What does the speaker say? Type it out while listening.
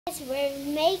We're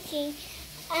making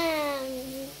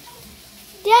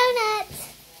donuts.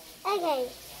 Okay,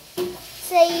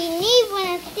 so you need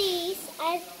one of these.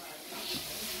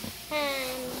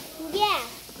 Yeah.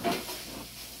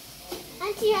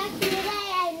 Auntie Rocky, what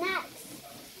I add next?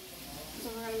 So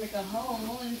we're gonna make a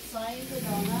hole inside the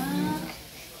donut.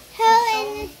 Hole in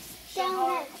the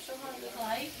donut. Show how it looks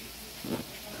like.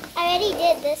 I already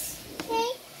did this. Okay.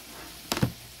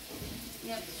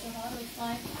 Yep. Show how it looks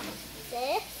like.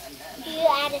 This. You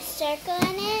add a circle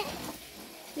in it.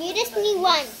 You just need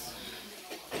one.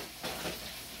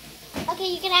 Okay,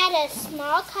 you can add a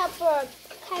small cup or a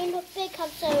kind of big cup,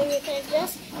 so you can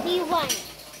just need one.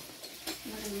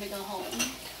 We're gonna make a hole.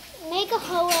 Make a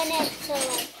hole in it so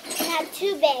like not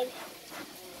too big.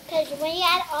 Because when you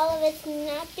add all of it, it's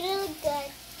not gonna look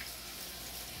good.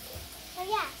 So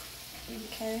yeah.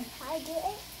 Okay. How I do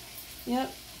it?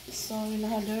 Yep. So you know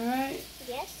how to do it, right?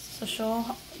 Yes. So show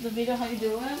the video how you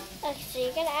do it. Okay, so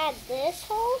you're gonna add this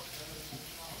hole.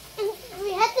 And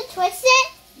we have to twist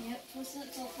it? Yep, twist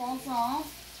it so it falls off.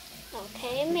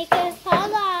 Okay, make it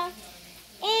fall off.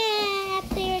 And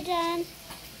after you're done,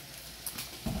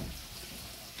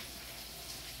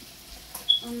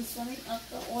 I'm setting up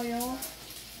the oil.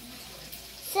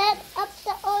 set up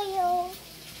the oil.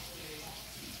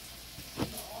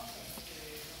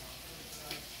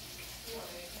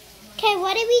 Okay,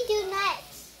 what do we do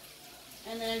next?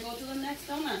 And then go to the next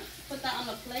donut. Put that on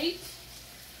a plate.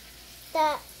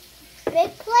 The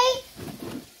big plate?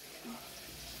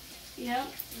 Yep.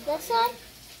 This one?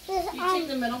 This You take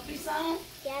the middle piece out.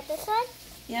 Yeah, this one?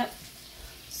 Yep.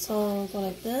 So go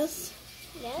like this.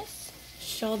 Yes.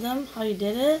 Show them how you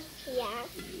did it. Yeah.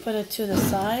 Put it to the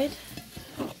side.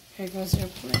 Here goes your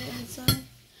plate inside.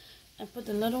 And put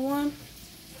the little one.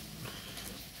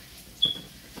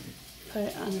 Put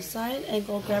it on the side and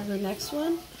go grab the next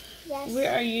one. Yes. We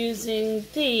are using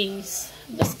these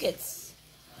biscuits.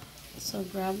 So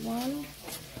grab one.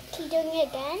 Keep doing it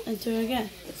again. And do it again.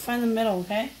 Find the middle,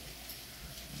 okay?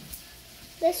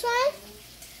 This one?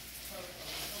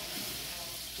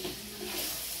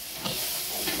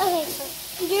 Okay, so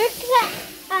you're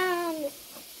gonna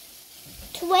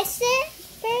twist it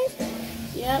first.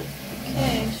 Yep.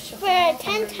 Okay. For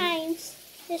 10 times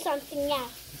or something, yeah.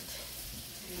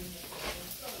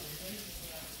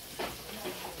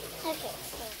 Okay,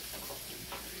 so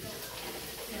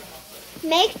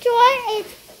make sure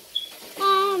it's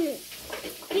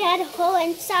you had a hole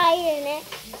inside in it.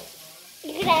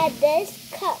 You can add this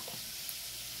cup.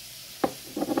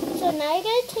 So now you're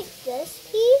gonna take this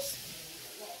piece.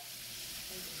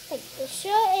 Like the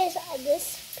show is this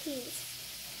piece.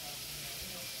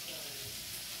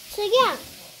 So yeah.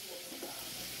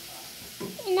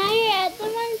 And now your other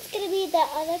one's gonna be the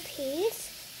other piece.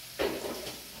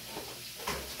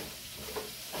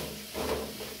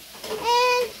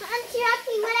 And Auntie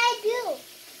Rocky, what I do?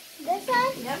 This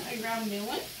one? Yep, I grabbed a new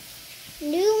one.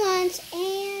 New ones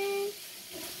and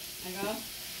I go.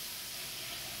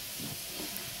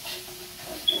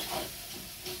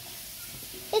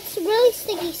 it's really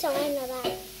sticky, so I know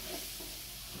that.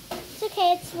 It's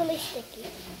okay, it's really sticky.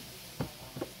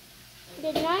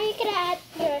 Then now you're gonna add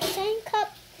your same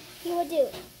cup you would do.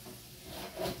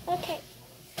 Okay.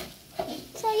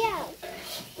 So yeah.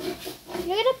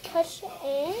 You're gonna push it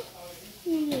in.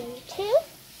 You need to.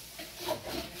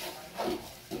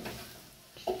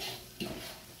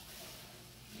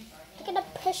 You're gonna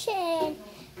push it in.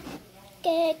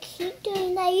 Gonna keep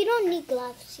doing that. You don't need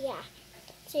gloves, yeah.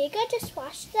 So you're gonna just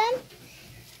wash them.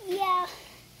 Yeah.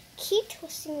 Keep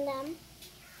twisting them.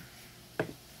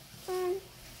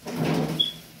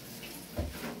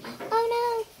 Oh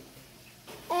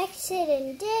no. I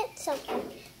accidentally did something.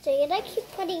 So you're gonna keep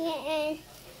putting it in.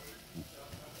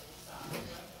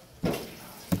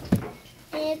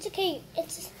 And it's okay.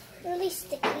 It's really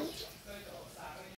sticky.